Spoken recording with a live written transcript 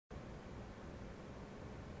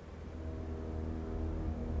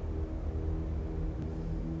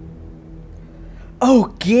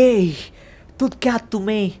Okay, तो क्या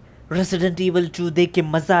तुम्हें रेसिडेंट ईवल 2 देख के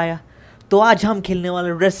मजा आया? तो आज हम खेलने वाले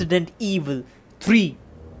रेसिडेंट ईवल 3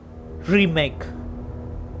 रीमेक।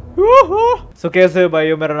 सो कैसे हो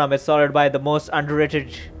भाइयों, मेरा नाम है solid bye, the most underrated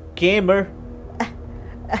gamer.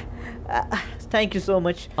 Thank you so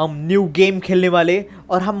much. हम न्यू गेम खेलने वाले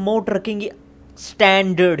और हम मोड रखेंगे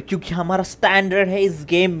स्टैंडर्ड, क्योंकि हमारा स्टैंडर्ड है इस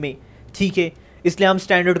गेम में, ठीक है? इसलिए हम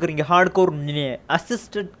स्टैंडर्ड करेंगे, hardcore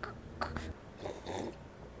assisted.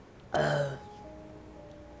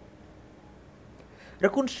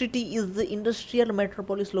 Raccoon City is the industrial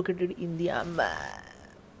metropolis located in the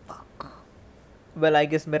fuck. Well, I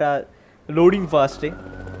guess मेरा loading fast है।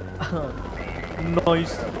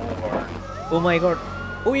 Nice. Oh my god.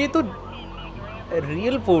 Oh, ये तो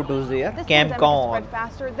real photos है यार। Camcon.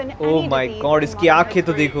 Oh my god, इसकी आँखें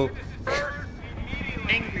तो देखो।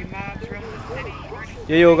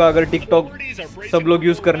 यही होगा अगर टिकटॉक सब लोग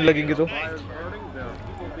यूज करने लगेंगे तो।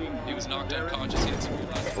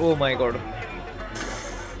 Oh my god.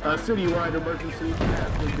 Citywide emergency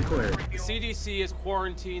has been declared. CDC has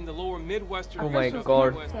quarantined the lower Midwestern. Oh my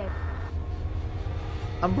god.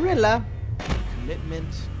 Umbrella.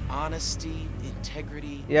 Commitment, honesty,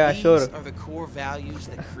 integrity. Yeah, These sure. are the core values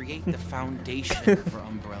that create the foundation for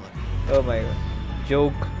Umbrella. Oh my god.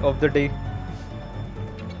 Joke of the day.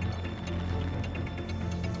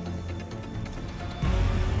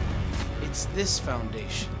 It's this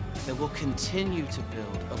foundation that will continue to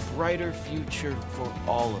build a brighter future for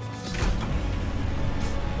all of us.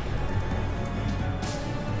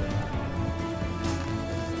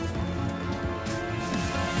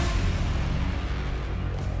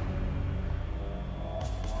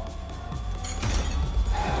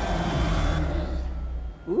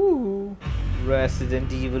 Ooh,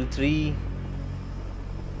 Resident Evil 3.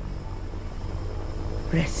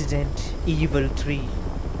 Resident Evil 3.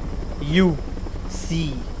 UC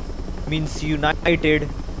means United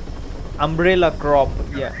Umbrella Crop.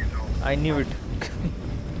 Yeah, I knew it.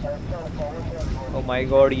 Oh my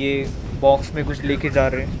god, ये box में कुछ लेके जा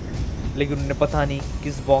रहे हैं, लेकिन उन्हें पता नहीं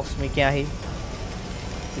किस बॉक्स में क्या है।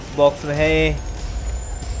 इस बॉक्स में है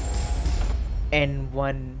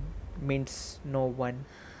N1 means no one.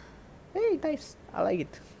 Hey, nice, I like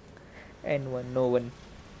it. N1, no one.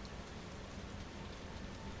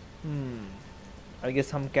 I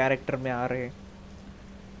guess हम कैरेक्टर में आ रहे हैं।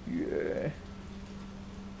 Yeah.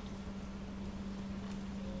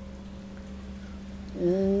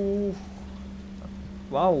 Ooh.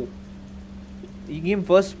 Wow. ये गेम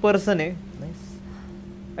फर्स्ट पर्सन है। Nice.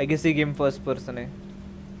 I guess ये गेम फर्स्ट पर्सन है।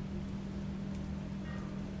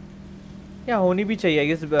 या होनी भी चाहिए, I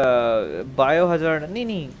guess बायो हजार्ड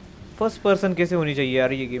नहीं फर्स्ट पर्सन कैसे होनी चाहिए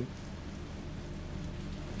यार ये गेम।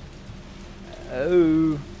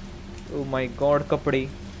 ओह माय गॉड, कपड़े।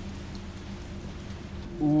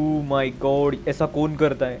 ओह माय गॉड, ऐसा कौन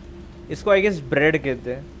करता है? इसको आई गेस ब्रेड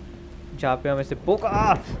कहते हैं, जहाँ पे हम ऐसे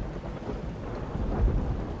पोका।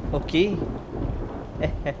 ओके।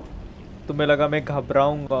 तुम्हें लगा मैं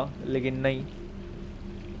घबराऊंगा, लेकिन नहीं,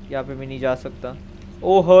 यहाँ पे मैं नहीं जा सकता।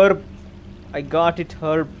 ओ herb, I got it,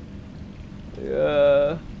 herb.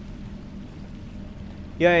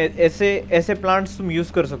 या ऐसे प्लांट्स तुम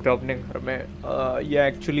यूज़ कर सकते हो अपने घर में। या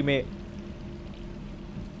एक्चुअली में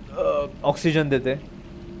ऑक्सीजन देते,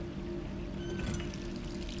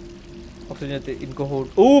 इनको hold.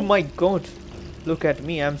 Oh my God, look at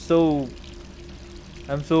me, I am so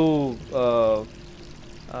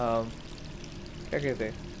क्या कहते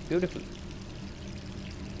हैं, ब्यूटीफुल।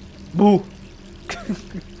 बू।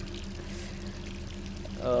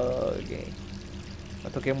 ओके,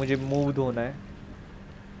 तो क्या मुझे मूव होना है?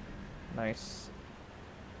 नाइस।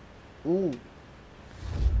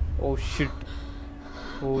 ओह शिट,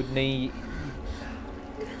 ओ नहीं,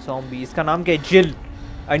 ज़ॉम्बी। इसका नाम क्या है? जिल।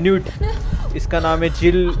 आई न्यू इट, इसका नाम है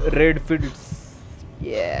जिल रेडफील्ड्स।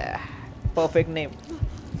 Yeah, perfect name.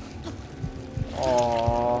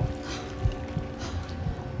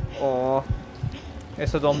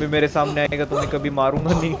 ऐसा ज़ॉम्बी मेरे सामने आएगा तो मैं कभी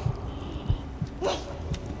मारूंगा नहीं।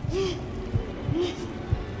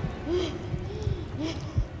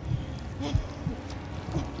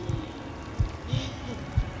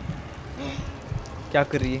 क्या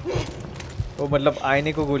कर रही है वो? मतलब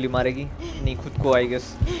आईने को गोली मारेगी? नहीं, खुद को, आई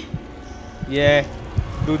गेस। ये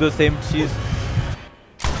डू द सेम चीज।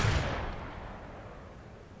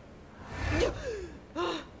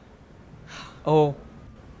 ओह,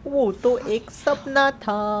 वो तो एक सपना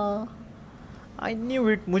था। I knew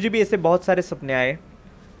it. मुझे भी ऐसे बहुत सारे सपने आए,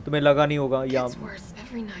 तुम्हें लगा नहीं होगा? या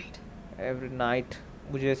एवरी नाइट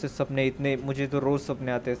मुझे ऐसे सपने, इतने मुझे तो रोज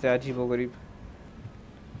सपने आते हैं ऐसे अजीब व गरीब।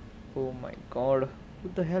 Oh my god,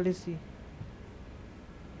 what the hell is he?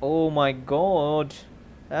 Oh my god,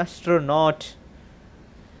 astronaut,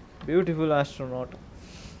 beautiful astronaut.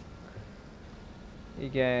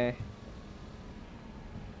 ठीक है.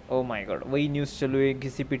 Oh my god, वही न्यूज़ चलो है,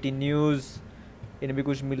 घिसी पिटी न्यूज़. इन्हें भी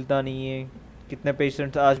कुछ मिलता नहीं है. कितने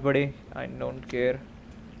पेशेंट्स आज बढ़े? I don't care.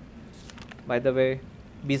 By the way,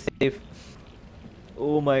 be safe.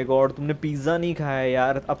 Oh my god, तुमने पिज़्ज़ा नहीं खाया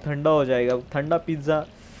यार. अब ठंडा हो जाएगा. ठंडा पिज़्ज़ा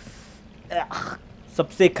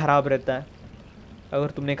सबसे ख़राब रहता है अगर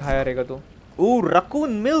तुमने खाया रहेगा तो. ओह,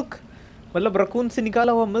 रकून मिल्क, मतलब रकून से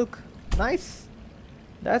निकाला हुआ milk. Nice,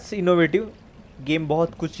 that's innovative. Game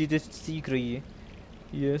बहुत कुछ चीज़ें सीख रही है.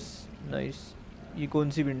 Yes, nice. ये कौन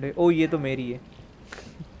सी विंडो है? ओह, ये तो मेरी है.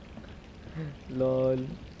 Lol.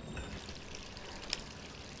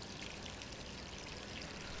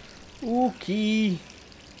 Okay.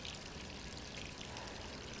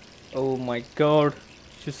 Oh my god,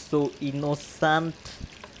 she's so innocent.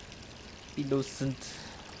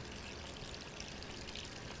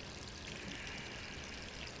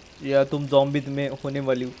 या तुम ज़ॉम्बी में होने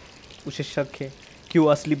वाली हो, उसे शक है. क्यों,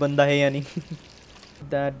 असली बंदा है या नहीं?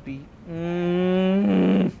 That be.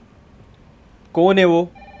 कौन है वो?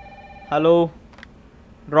 Hello,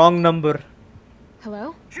 wrong number.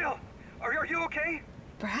 Hello? Jill, are you okay?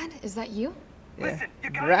 Brad, is that you? Listen, you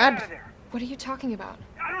gotta Brad? get out of there. What are you talking about?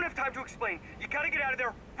 I don't have time to explain. You gotta get out of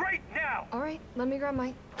there right now. All right, let me grab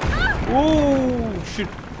my... Oh shit.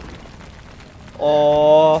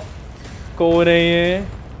 Oh, कौन है ये?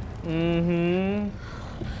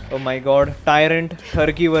 Oh my god, Tyrant,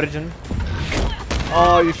 Tharki version.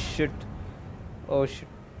 Oh shit. Oh shit.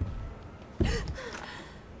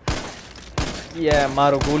 Yeah,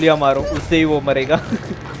 मारो, गोलियां मारो, उससे ही वो मरेगा.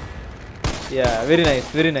 Yeah, very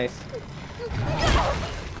nice, very nice.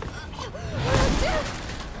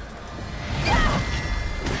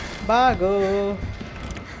 भागो.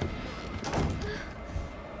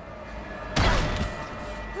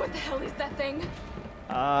 What the hell is that thing?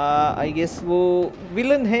 I guess वो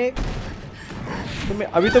विलन है. तुम्हें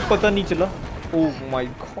अभी तक पता नहीं चला? Oh my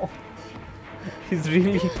god, he's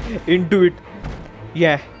really into it.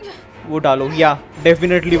 Yeah, वो डालो. Yeah,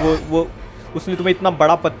 definitely वो उसने तुम्हें इतना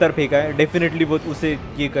बड़ा पत्थर फेंका है, डेफिनेटली वो उसे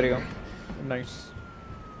ये करेगा. Nice.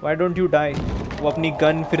 Why don't you die? वो अपनी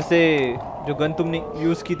गन फिर से, जो गन तुमने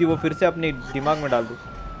यूज़ की थी वो फिर से अपने दिमाग में डाल दो.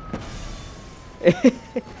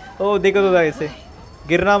 ओह, देखो तो ऐसे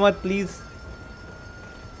गिरना मत please.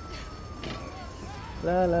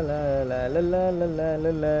 La La La La La La La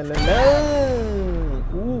La La La La.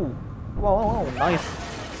 Oh wow, nice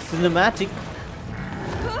cinematic.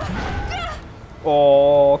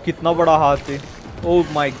 ओह, कितना बड़ा हाथ है.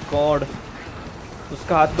 ओह माय गॉड,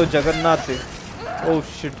 उसका हाथ तो जगन्नाथ है. Oh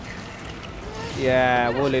shit. या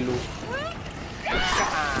वो ले लूँ.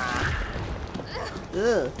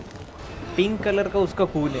 पिंक कलर का उसका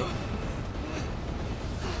खून है.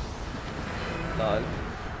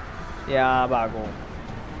 या भागो.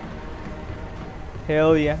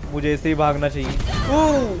 हेल या, मुझे ऐसे ही भागना चाहिए.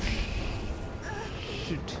 Oh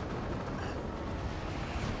shit.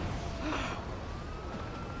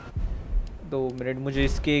 2 मिनट, मुझे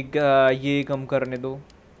इसके ये कम करने दो,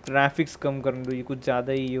 ग्राफिक्स कम करने दो. ये कुछ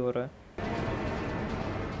ज़्यादा ही हो रहा है.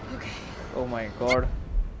 Oh my God.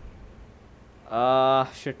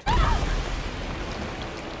 शिट.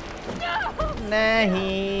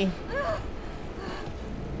 नहीं.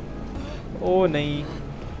 ओ नहीं.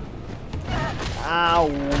 आओ,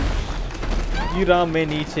 गिरा मैं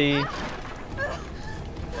नीचे.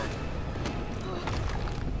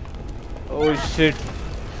 Oh shit.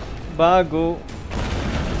 भागो.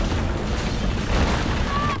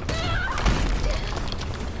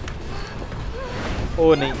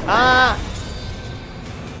 ओ नहीं.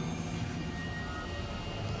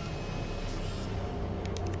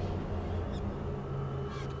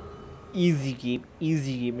 इजी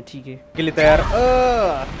गेम है. ठीक है, के लिए तैयार.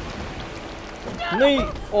 नहीं.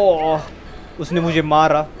 ओह, उसने मुझे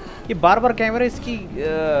मारा. ये बार बार कैमरा इसकी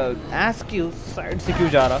एस की साइड से क्यों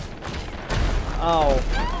जा रहा? आओ.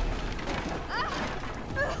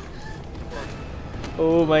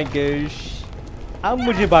 ओह माय गॉश, अब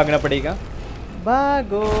मुझे भागना पड़ेगा.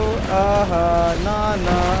 भागो. आहा, ना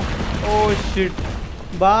ना. Oh shit.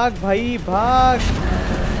 भाग भाई, भाग.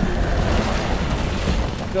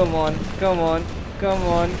 Come on, come on, come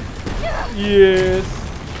on. Yes.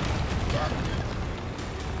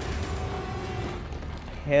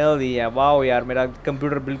 Hello या. वाओ यार, मेरा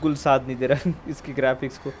कंप्यूटर बिल्कुल साथ नहीं दे रहा इसके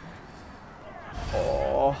ग्राफिक्स को.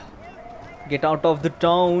 ओह, get out of the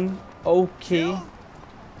town. Okay.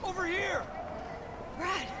 Over here.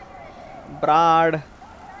 Brad.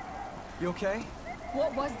 You okay?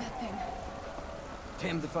 What was that thing?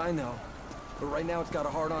 Damned if I know. But right now it's got a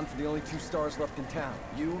hard on for the only 2 stars left in town.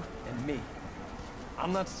 You and me.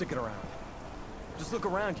 I'm not sticking around. Just look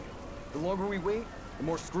around you. The longer we wait, the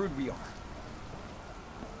more screwed we are.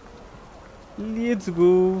 Let's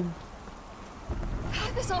go. How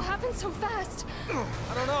did this all happen so fast?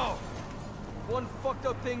 I don't know. One fucked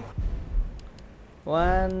up thing.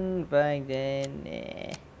 One by then.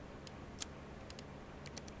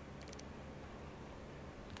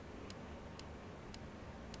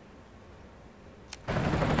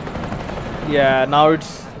 Yeah, now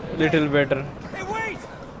it's little better. Hey, wait!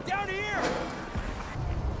 Down here!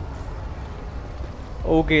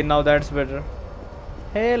 Okay, now that's better.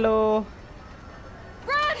 Hello.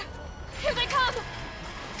 Brad! Here they come!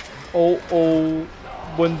 Oh,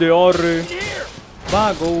 बंदे आ रहे,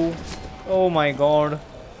 भागो. Oh my god.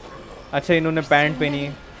 अच्छा इन्होंने pant पहनी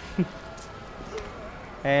है.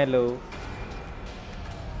 Hello.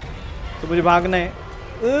 तो मुझे भागना है.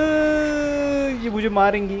 ये मुझे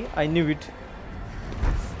मारेंगी. I knew it.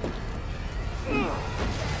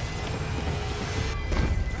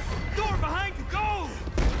 Door behind you, go!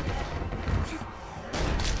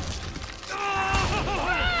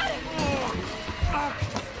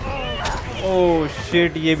 Oh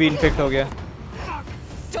shit, ये भी इन्फेक्ट हो गया.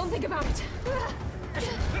 Don't think about it.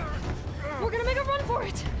 We're gonna make a run for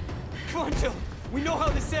it. Come on, Jill. We know how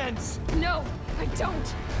this ends. No, I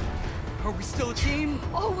don't. Are we still a team?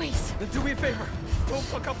 Always. Then do me a favor. Don't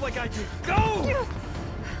fuck up like I do. Go!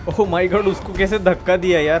 Oh my god, उसको कैसे धक्का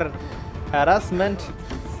दिया यार. Harassment.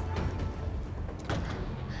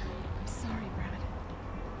 Sorry, Brad.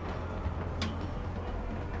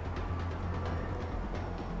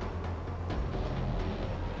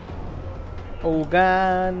 Oh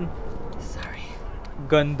gun. Sorry.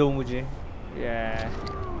 Gun दो मुझे. Yeah.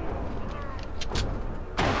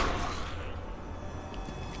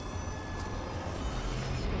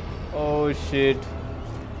 Oh shit.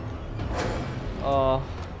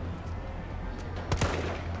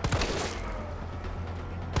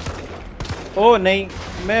 Oh नहीं,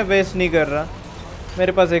 मैं waste नहीं कर रहा.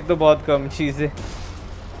 मेरे पास एक तो बहुत कम चीज़ है.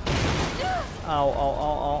 आओ आओ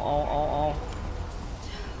आओ आओ आओ आओ आओ.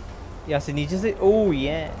 यहाँ से नीचे से. ओह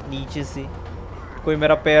ये नीचे से कोई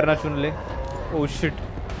मेरा पैर ना चुन ले. Oh shit.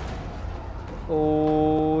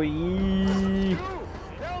 ओह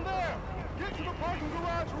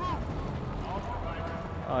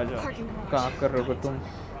आ जाओ. कहाँ कर रहे हो तुम?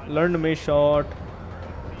 लर्न में शॉट.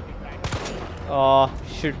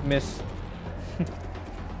 Shit miss.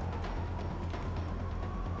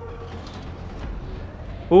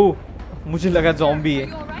 ओह मुझे लगा ज़ॉम्बी है.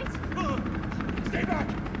 You all right? Stay back!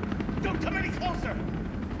 Don't come any closer!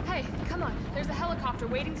 Hey, come on. There's a helicopter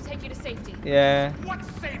waiting to take you to safety. Yeah. What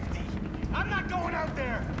safety? I'm not going out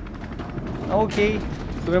there! Okay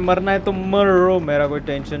तुम्हें मरना है तो मरो. मेरा कोई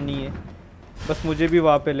tension नहीं है. बस मुझे भी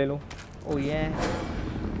वहाँ पे ले लो. ओ ये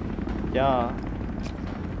क्या?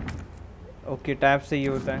 ओके टैप से ये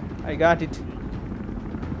होता है. I got it.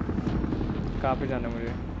 कहाँ पे जाना है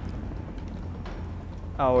मुझे?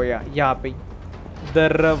 आओ यहाँ पे.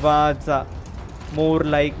 दरवाजा. More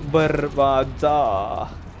like बरवाजा.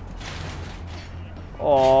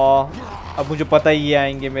 अब मुझे पता ही ये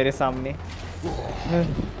आएंगे मेरे सामने.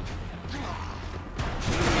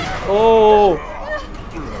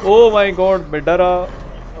 ओह माय गॉड मैं डरा.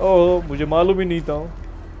 ओह मुझे मालूम ही नहीं था.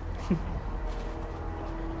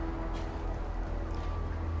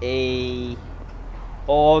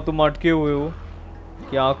 तुम अटके हुए हो.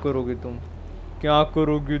 क्या करोगे तुम? क्या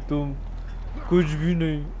करोगे तुम? कुछ भी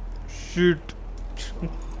नहीं. शिट.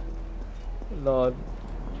 लॉर्ड.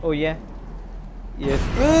 ओह ये यस.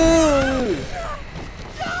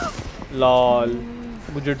 लॉल.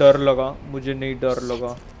 मुझे डर लगा. मुझे नहीं डर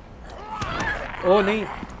लगा. ओह नहीं.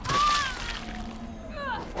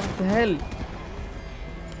 What the hell?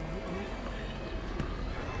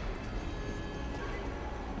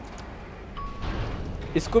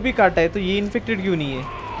 इसको भी काटा है तो ये इन्फेक्टेड क्यों नहीं है?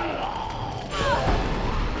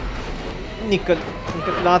 निकल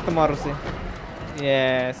निकल. लात मारो से.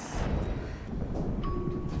 यस.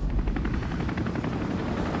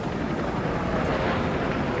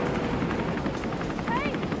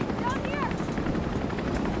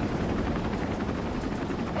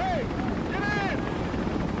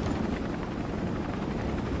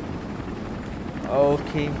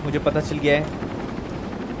 ओके मुझे पता चल गया है.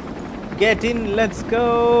 Get in. Let's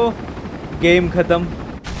go. Game खत्म.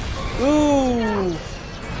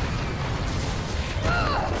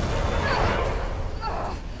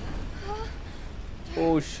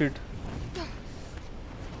 Oh shit.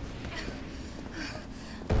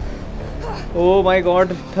 Oh my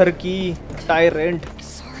God. Turkey. Tyrant.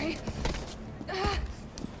 Sorry.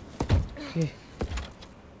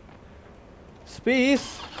 Space.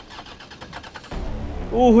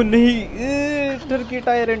 ओह नहीं, टर्की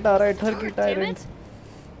टायरेंट आ रहा है, टर्की टायरेंट।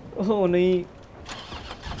 ओह नहीं,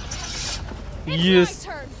 यस।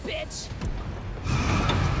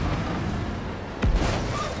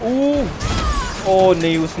 ओह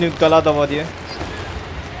नहीं, उसने गला दबा दिया।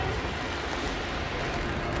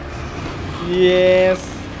 यस।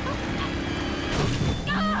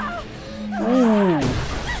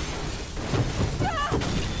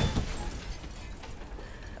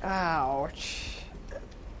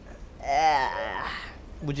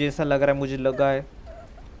 मुझे ऐसा लग रहा है, मुझे लगा है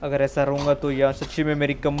अगर ऐसा रहूंगा तो यार सच्ची में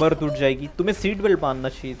मेरी कमर टूट जाएगी। तुम्हें सीट बेल्ट बांधना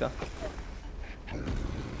चाहिए था।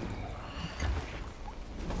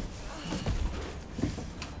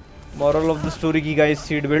 मॉरल ऑफ द स्टोरी की गाइस,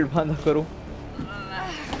 सीट बेल्ट बांधा करो।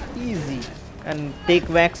 इजी एंड टेक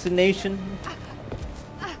वैक्सीनेशन,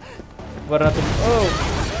 वरना तुम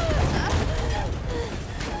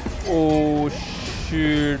ओह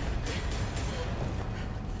शिट।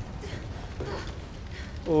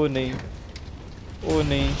 ओ नहीं, ओ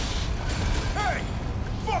नहीं,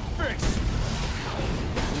 fuck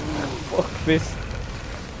face।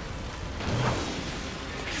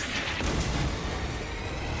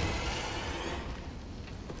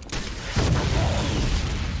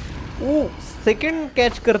 ओ सेकंड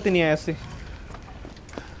कैच करते नहीं आया ऐसे।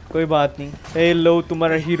 कोई बात नहीं। हे लो,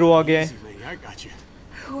 तुम्हारा हीरो आ गया है।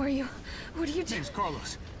 Who are you? What are you doing? Name's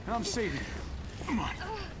Carlos, and I'm saving you. Come on,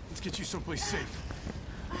 let's get you someplace safe.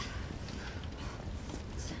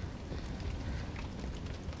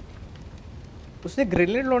 उसने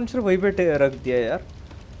ग्रेनेड लॉन्चर वहीं पे रख दिया यार।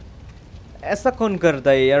 ऐसा कौन करता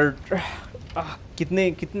है यार?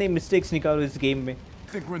 कितने मिस्टेक्स निकालो इस गेम में।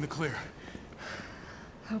 Think we're in the clear.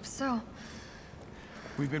 Hope so.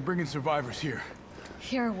 We've been bringing survivors here.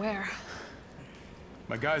 Here where?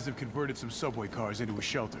 My guys have converted some subway cars into a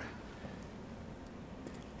shelter.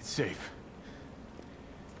 It's safe.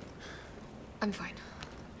 I'm fine.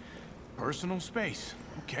 Personal space.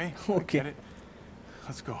 Okay. Okay. I get it.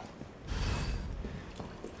 Let's go.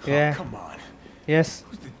 Yeah. Oh, come on. Yes.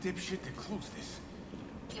 Who's the dipshit that closed this?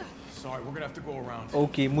 Sorry, we're gonna have to go around.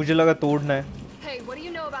 Okay, मुझे लगा तोड़ना है। Hey, what do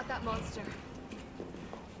you know about that monster?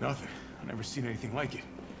 Nothing. I've never seen anything like it.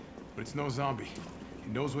 But it's no zombie. It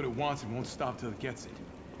knows what it wants and won't stop till it gets it.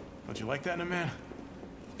 Don't you like that in a man?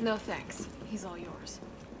 No thanks. He's all yours.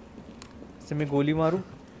 इसे मैं गोली मारूं?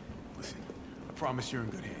 Listen, I promise you're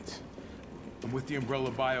in good hands. I'm with the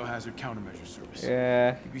Umbrella Biohazard Countermeasure Service.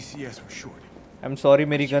 Yeah. UBCS for short. I'm sorry,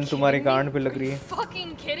 मेरी gun तुम्हारे कान पे लग रही है। Are you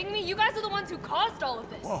fucking kidding me? You guys are the ones who caused all of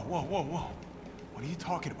this. Whoa, whoa, whoa, whoa. What are you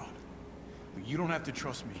talking about? You don't have to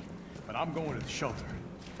trust me, but I'm going to the shelter.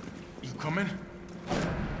 You coming?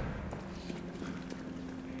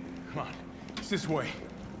 Come on, it's this way.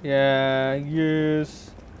 Yeah, yes.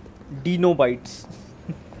 Dino Bites.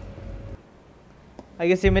 I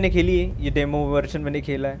guess ये मैंने खेली है, ये demo version मैंने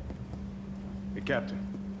खेला है। Hey, Captain.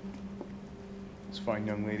 This fine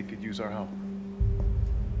young lady could use our help.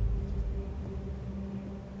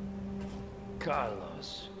 Carlos,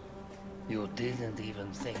 you didn't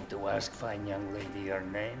even think to ask fine young lady her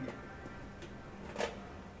name?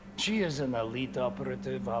 She is an elite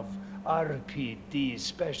operative of RPD,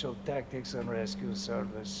 Special Tactics and Rescue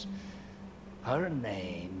Service. Her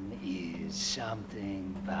name is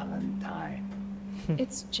something Valentine.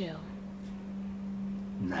 It's Jill.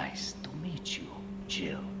 Nice to meet you,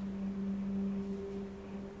 Jill.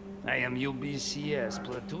 I am UBCS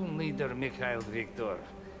Platoon Leader Mikhail Viktor.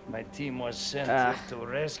 My team was sent here to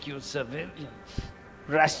rescue civilians.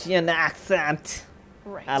 Russian accent.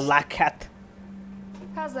 Right. I like it.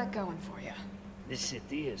 How's that going for you? The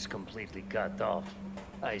city is completely cut off,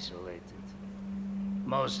 isolated.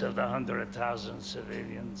 Most of the 100,000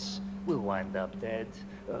 civilians will wind up dead.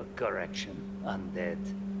 Correction, undead.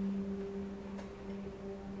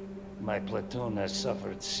 My platoon has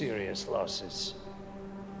suffered serious losses.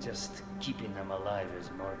 Just keeping them alive is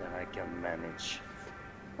more than I can manage.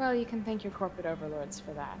 Well, you can thank your corporate overlords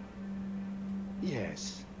for that.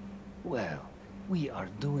 Yes. Well, we are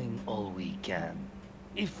doing all we can.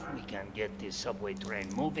 If we can get this subway train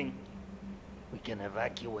moving, we can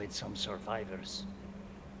evacuate some survivors.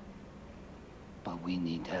 But we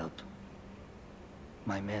need help.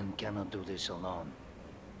 My men cannot do this alone.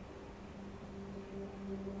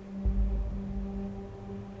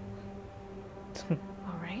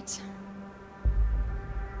 All right.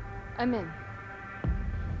 I'm in.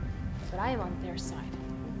 But I am on their side,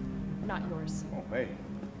 not yours. Oh, hey.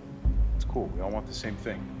 It's cool. We all want the same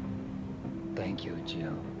thing. Thank you,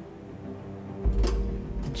 Jill.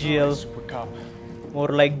 Jill. Super cop. More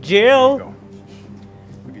like Jill. Go.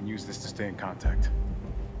 We can use this to stay in contact.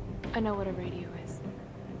 I know what a radio is.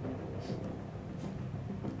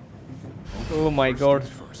 Oh my god,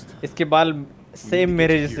 इसके बाल same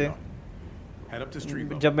मेरे जैसे। Head up to street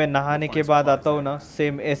level. जब मैं नहाने के बाद आता हूँ ना,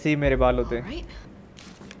 सेम ऐसे ही मेरे बाल होते हैं। Right?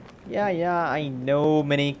 या आई नो,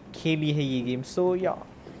 मैंने खेली है ये गेम। सो या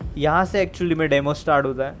यहाँ से एक्चुअली में डेमो स्टार्ट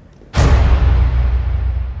होता है।